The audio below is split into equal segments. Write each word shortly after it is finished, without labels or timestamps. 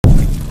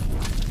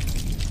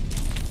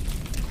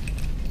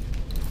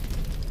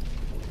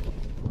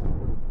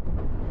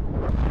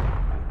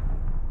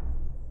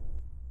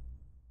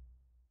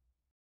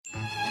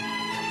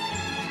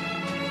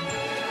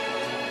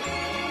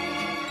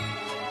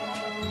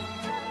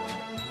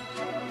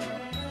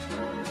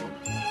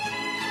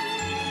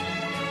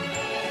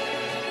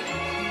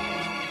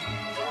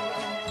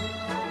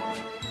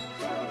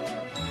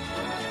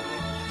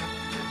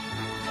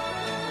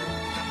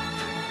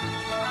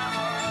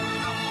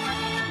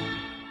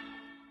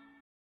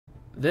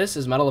This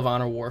is Medal of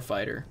Honor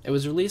Warfighter. It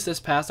was released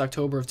this past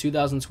October of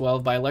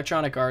 2012 by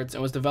Electronic Arts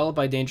and was developed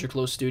by Danger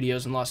Close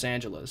Studios in Los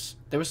Angeles.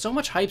 There was so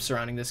much hype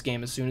surrounding this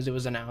game as soon as it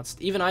was announced,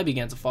 even I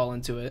began to fall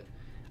into it.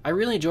 I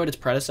really enjoyed its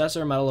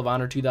predecessor, Medal of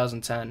Honor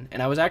 2010,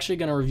 and I was actually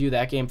going to review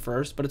that game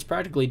first, but it's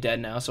practically dead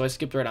now, so I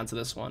skipped right onto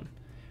this one.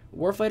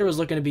 Warfighter was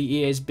looking to be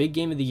EA's big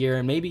game of the year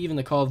and maybe even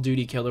the Call of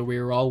Duty killer we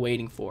were all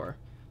waiting for.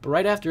 But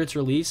right after its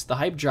release, the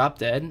hype dropped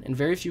dead, and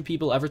very few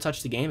people ever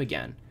touched the game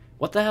again.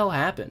 What the hell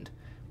happened?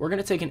 We're going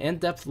to take an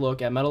in-depth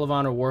look at Medal of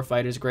Honor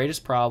Warfighter's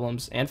greatest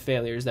problems and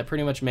failures that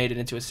pretty much made it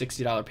into a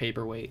 $60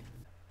 paperweight.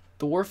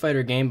 The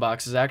Warfighter game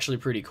box is actually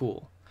pretty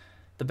cool.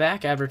 The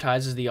back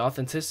advertises the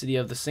authenticity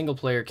of the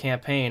single-player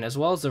campaign as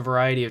well as the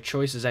variety of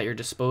choices at your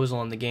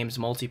disposal in the game's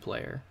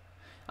multiplayer.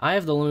 I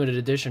have the limited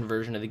edition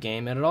version of the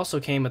game, and it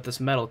also came with this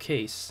metal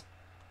case.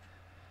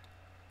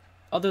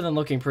 Other than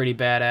looking pretty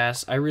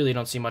badass, I really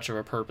don't see much of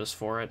a purpose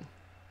for it.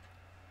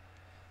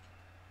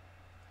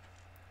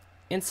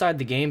 Inside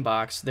the game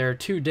box, there are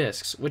 2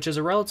 discs, which is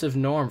a relative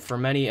norm for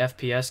many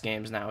FPS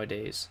games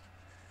nowadays.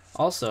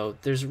 Also,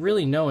 there's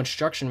really no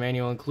instruction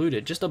manual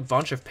included, just a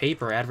bunch of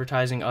paper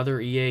advertising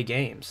other EA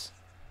games.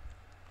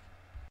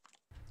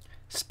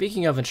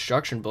 Speaking of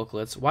instruction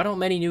booklets, why don't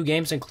many new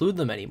games include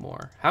them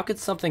anymore? How could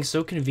something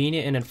so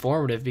convenient and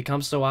informative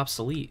become so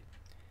obsolete?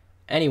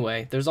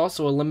 Anyway, there's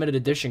also a limited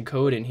edition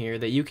code in here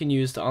that you can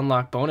use to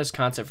unlock bonus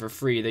content for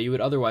free that you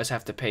would otherwise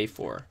have to pay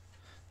for.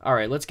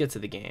 Alright, let's get to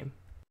the game.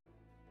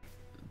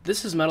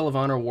 This is Medal of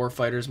Honor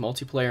Warfighter's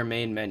multiplayer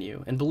main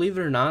menu, and believe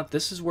it or not,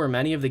 this is where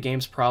many of the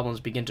game's problems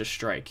begin to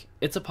strike.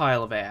 It's a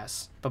pile of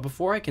ass. But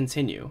before I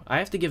continue, I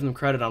have to give them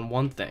credit on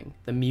one thing: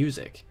 the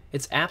music.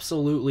 It's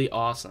absolutely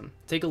awesome.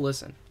 Take a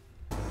listen.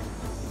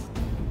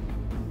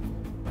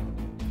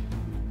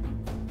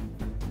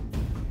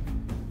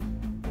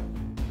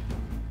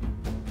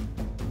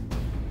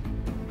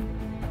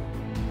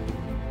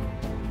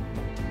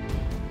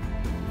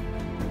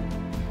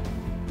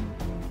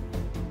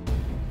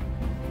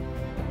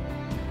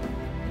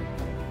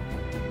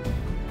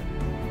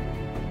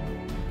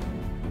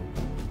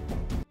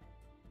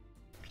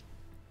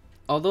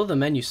 Although the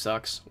menu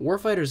sucks,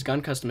 Warfighter's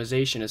gun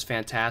customization is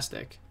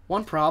fantastic.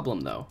 One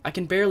problem though, I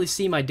can barely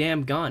see my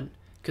damn gun.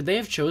 Could they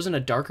have chosen a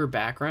darker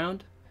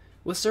background?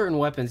 With certain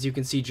weapons you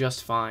can see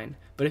just fine,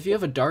 but if you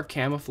have a dark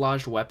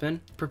camouflaged weapon,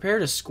 prepare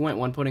to squint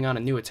when putting on a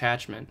new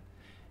attachment.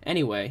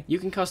 Anyway, you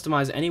can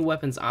customize any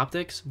weapon's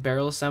optics,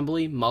 barrel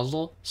assembly,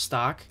 muzzle,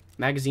 stock,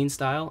 magazine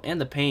style, and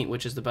the paint,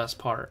 which is the best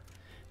part.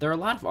 There are a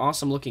lot of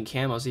awesome looking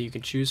camos that you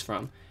can choose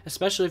from,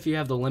 especially if you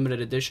have the limited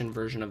edition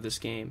version of this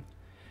game.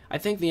 I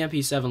think the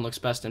MP7 looks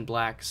best in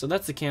black, so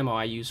that's the camo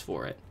I use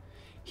for it.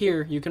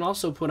 Here, you can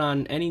also put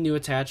on any new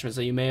attachments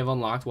that you may have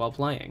unlocked while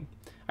playing.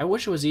 I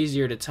wish it was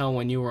easier to tell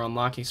when you were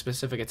unlocking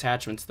specific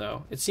attachments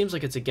though. It seems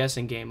like it's a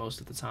guessing game most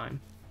of the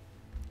time.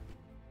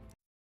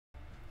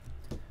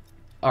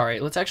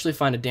 Alright, let's actually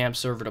find a damn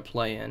server to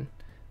play in.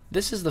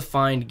 This is the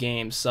Find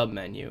Game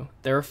submenu.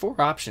 There are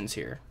 4 options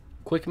here: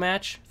 Quick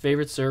Match,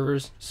 Favorite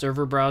Servers,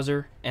 Server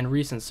Browser, and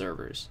Recent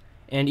Servers.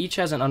 And each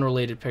has an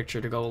unrelated picture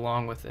to go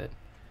along with it.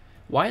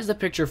 Why is the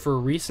picture for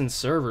recent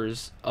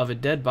servers of a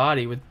dead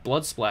body with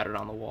blood splattered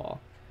on the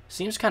wall?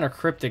 Seems kind of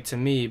cryptic to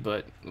me,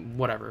 but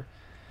whatever.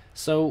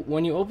 So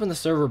when you open the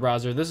server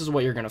browser, this is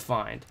what you're going to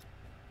find.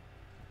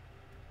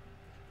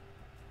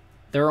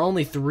 There are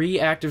only 3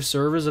 active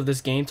servers of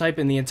this game type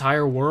in the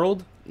entire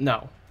world?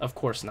 No, of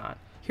course not.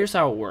 Here's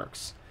how it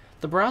works.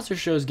 The browser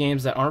shows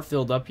games that aren't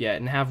filled up yet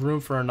and have room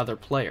for another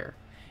player.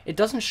 It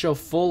doesn't show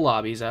full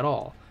lobbies at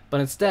all,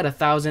 but instead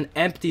 1,000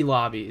 empty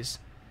lobbies.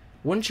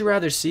 Wouldn't you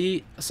rather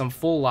see some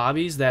full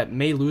lobbies that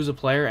may lose a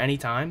player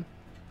anytime?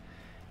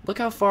 Look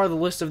how far the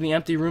list of the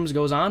empty rooms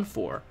goes on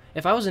for.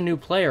 If I was a new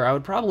player, I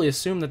would probably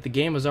assume that the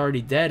game was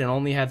already dead and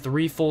only had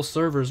 3 full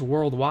servers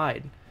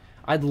worldwide.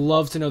 I'd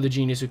love to know the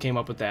genius who came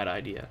up with that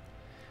idea.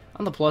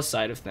 On the plus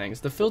side of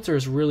things, the filter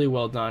is really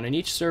well done, and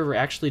each server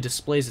actually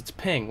displays its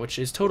ping, which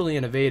is totally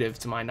innovative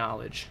to my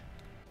knowledge.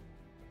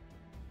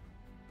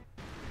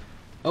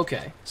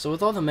 Okay, so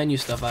with all the menu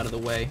stuff out of the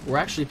way, we're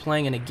actually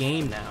playing in a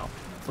game now.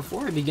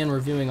 Before I begin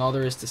reviewing all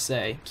there is to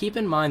say, keep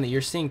in mind that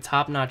you're seeing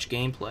top-notch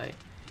gameplay.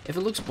 If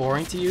it looks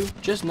boring to you,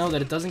 just know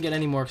that it doesn't get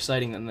any more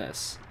exciting than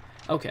this.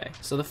 Okay,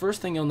 so the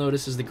first thing you'll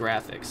notice is the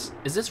graphics.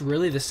 Is this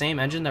really the same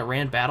engine that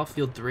ran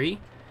Battlefield 3?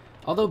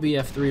 Although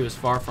BF3 was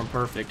far from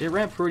perfect, it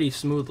ran pretty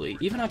smoothly,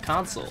 even on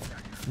console.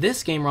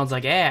 This game runs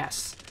like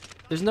ass!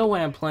 There's no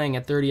way I'm playing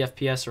at 30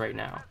 FPS right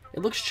now.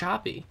 It looks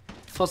choppy.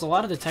 Plus, a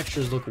lot of the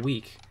textures look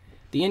weak.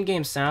 The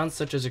in-game sounds,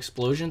 such as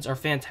explosions, are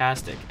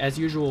fantastic, as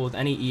usual with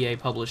any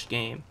EA-published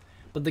game,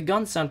 but the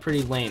guns sound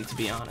pretty lame, to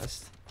be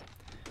honest.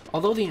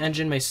 Although the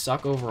engine may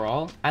suck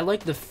overall, I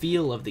like the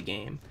feel of the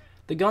game.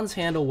 The guns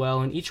handle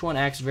well, and each one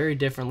acts very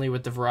differently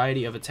with the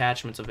variety of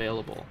attachments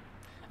available.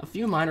 A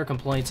few minor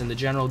complaints in the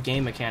general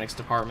game mechanics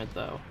department,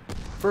 though.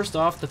 First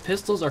off, the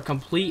pistols are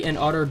complete and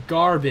utter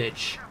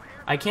garbage.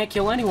 I can't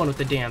kill anyone with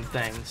the damn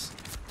things.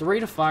 The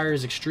rate of fire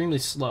is extremely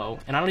slow,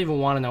 and I don't even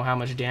want to know how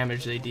much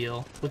damage they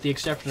deal, with the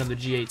exception of the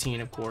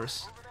G18 of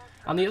course.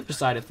 On the other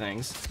side of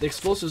things, the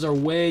explosives are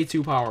way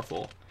too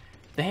powerful.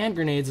 The hand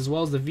grenades, as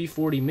well as the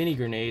V40 mini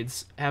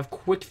grenades, have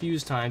quick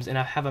fuse times and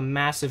have a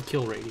massive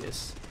kill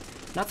radius.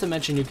 Not to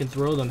mention you can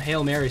throw them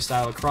Hail Mary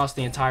style across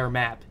the entire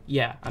map.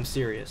 Yeah, I'm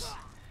serious.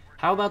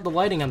 How about the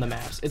lighting on the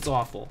maps? It's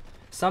awful.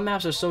 Some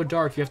maps are so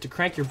dark you have to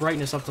crank your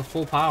brightness up to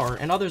full power,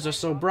 and others are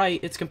so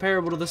bright it's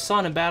comparable to the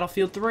sun in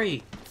Battlefield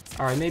 3.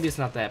 Alright, maybe it's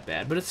not that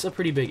bad, but it's a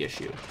pretty big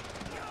issue.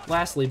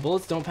 Lastly,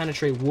 bullets don't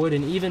penetrate wood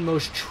and even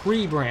most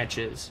tree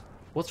branches.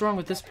 What's wrong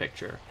with this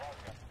picture?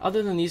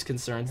 Other than these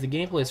concerns, the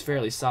gameplay is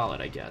fairly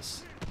solid, I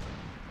guess.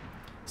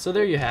 So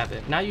there you have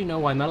it. Now you know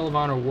why Medal of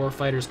Honor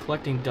Warfighter is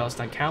collecting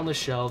dust on countless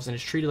shelves and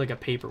is treated like a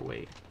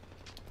paperweight.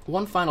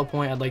 One final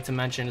point I'd like to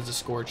mention is the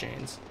score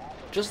chains.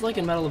 Just like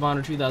in Medal of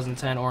Honor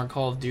 2010 or in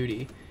Call of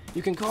Duty,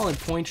 you can call in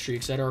point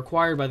streaks that are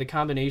acquired by the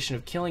combination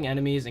of killing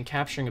enemies and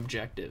capturing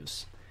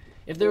objectives.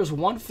 If there was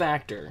one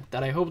factor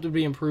that I hoped would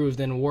be improved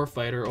in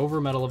Warfighter over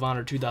Medal of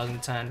Honor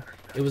 2010,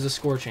 it was a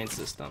score chain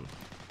system.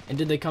 And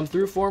did they come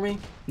through for me?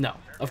 No,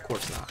 of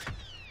course not.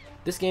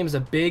 This game is a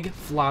big,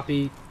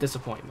 floppy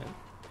disappointment.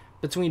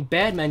 Between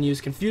bad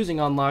menus, confusing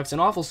unlocks, an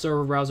awful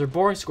server browser,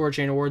 boring score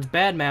chain awards,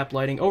 bad map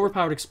lighting,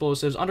 overpowered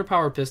explosives,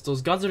 underpowered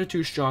pistols, guns that are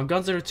too strong,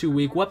 guns that are too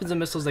weak, weapons and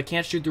missiles that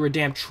can't shoot through a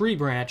damn tree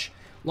branch,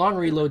 long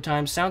reload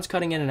times, sounds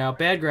cutting in and out,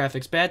 bad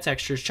graphics, bad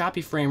textures,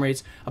 choppy frame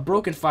rates, a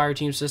broken fire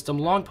team system,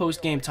 long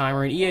post-game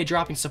timer, and EA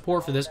dropping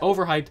support for this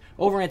overhyped,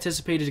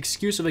 over-anticipated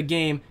excuse of a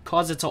game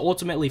caused it to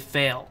ultimately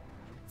fail.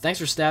 Thanks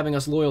for stabbing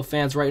us loyal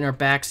fans right in our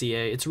backs,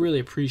 EA. It's really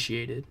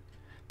appreciated.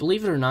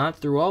 Believe it or not,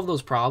 through all of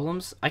those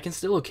problems, I can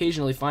still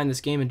occasionally find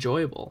this game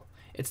enjoyable.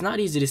 It's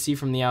not easy to see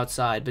from the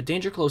outside, but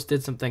Danger Close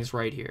did some things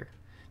right here.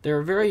 They're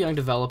a very young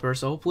developer,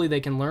 so hopefully they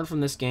can learn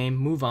from this game,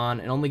 move on,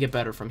 and only get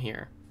better from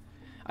here.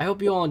 I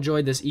hope you all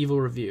enjoyed this evil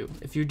review.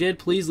 If you did,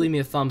 please leave me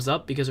a thumbs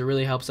up because it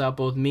really helps out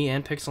both me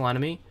and Pixel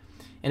Enemy.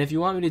 And if you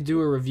want me to do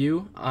a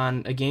review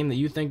on a game that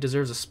you think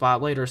deserves a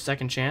spotlight or a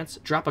second chance,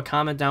 drop a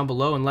comment down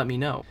below and let me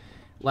know.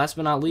 Last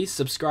but not least,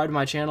 subscribe to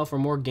my channel for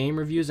more game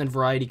reviews and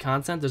variety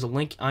content. There's a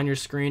link on your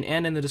screen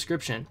and in the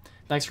description.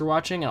 Thanks for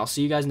watching, and I'll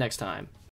see you guys next time.